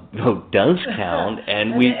vote does count,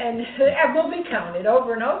 and it will be counted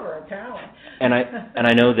over and over, apparently. And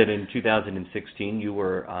I know that in 2016 you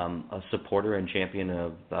were a supporter and champion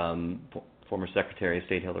of former Secretary of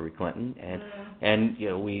State Hillary Clinton, and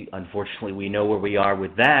we unfortunately know where we are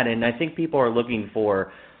with that, and I think people are looking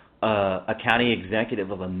for a county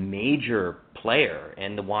executive of a major player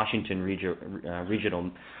in the Washington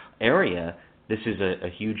regional area. This is a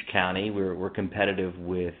huge county. We're competitive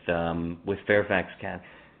with Fairfax County.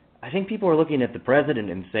 I think people are looking at the president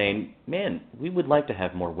and saying, "Man, we would like to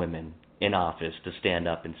have more women in office to stand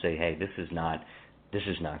up and say, hey, this is not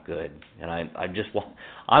good." And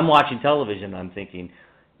I'm watching television and I'm thinking,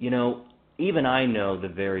 even I know the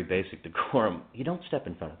very basic decorum. You don't step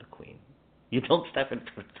in front of the Queen. You don't step in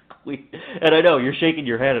front of the Queen. And I know you're shaking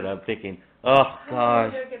your head, and I'm thinking, oh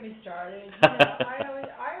gosh. Don't get me started. I always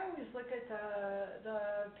look at the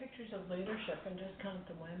pictures of leadership and just count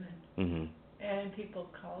the women and people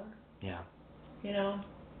of color. Yeah.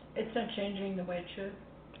 It's not changing the way it should.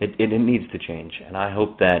 It needs to change, and I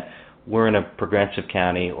hope that we're in a progressive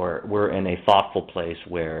county, or we're in a thoughtful place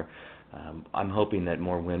where I'm hoping that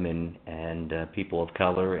more women and people of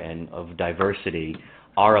color and of diversity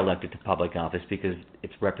are elected to public office, because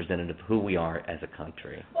it's representative of who we are as a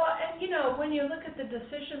country. Well, and when you look at the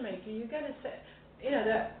decision maker, you got to say,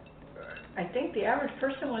 that I think the average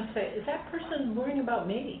person would say, is that person worrying about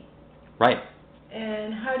me? Right.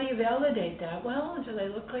 And how do you validate that? Well, do they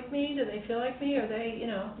look like me? Do they feel like me? Are they,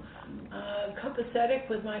 copacetic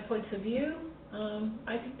with my points of view?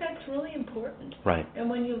 I think that's really important. Right. And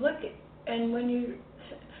when you look at, and when you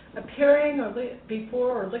appearing or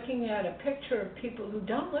before or looking at a picture of people who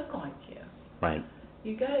don't look like you, right,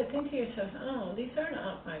 you got to think to yourself, oh, these are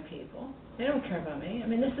not my people. They don't care about me. I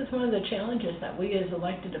mean, this is one of the challenges that we as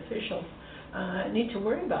elected officials need to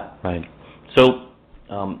worry about. Right. So,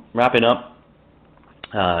 wrapping up,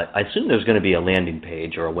 I assume there's going to be a landing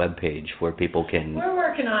page or a web page where people can... We're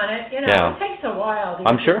working on it. It takes a while to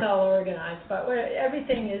get this all organized, but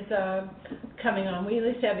everything is coming on. We at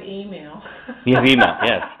least have email. You have email,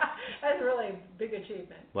 yes. That's a really big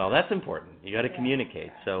achievement. Well, that's important. You got to communicate.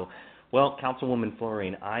 So, well, Councilwoman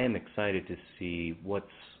Floreen, I am excited to see what's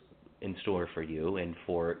in store for you and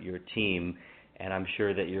for your team, and I'm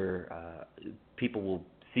sure that your people will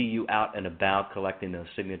see you out and about collecting those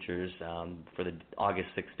signatures for the August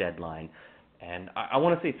 6th deadline. And I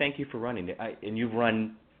want to say thank you for running it. And you've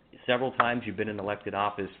run several times. You've been in elected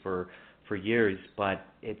office for years, but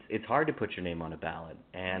it's hard to put your name on a ballot.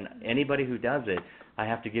 And anybody who does it, I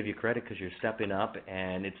have to give you credit, because you're stepping up,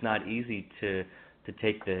 and it's not easy to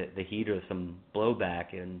take the heat or some blowback.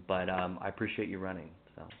 But I appreciate you running.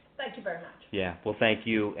 So. Thank you very much. Yeah. Well, thank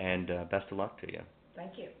you, and best of luck to you.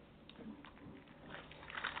 Thank you.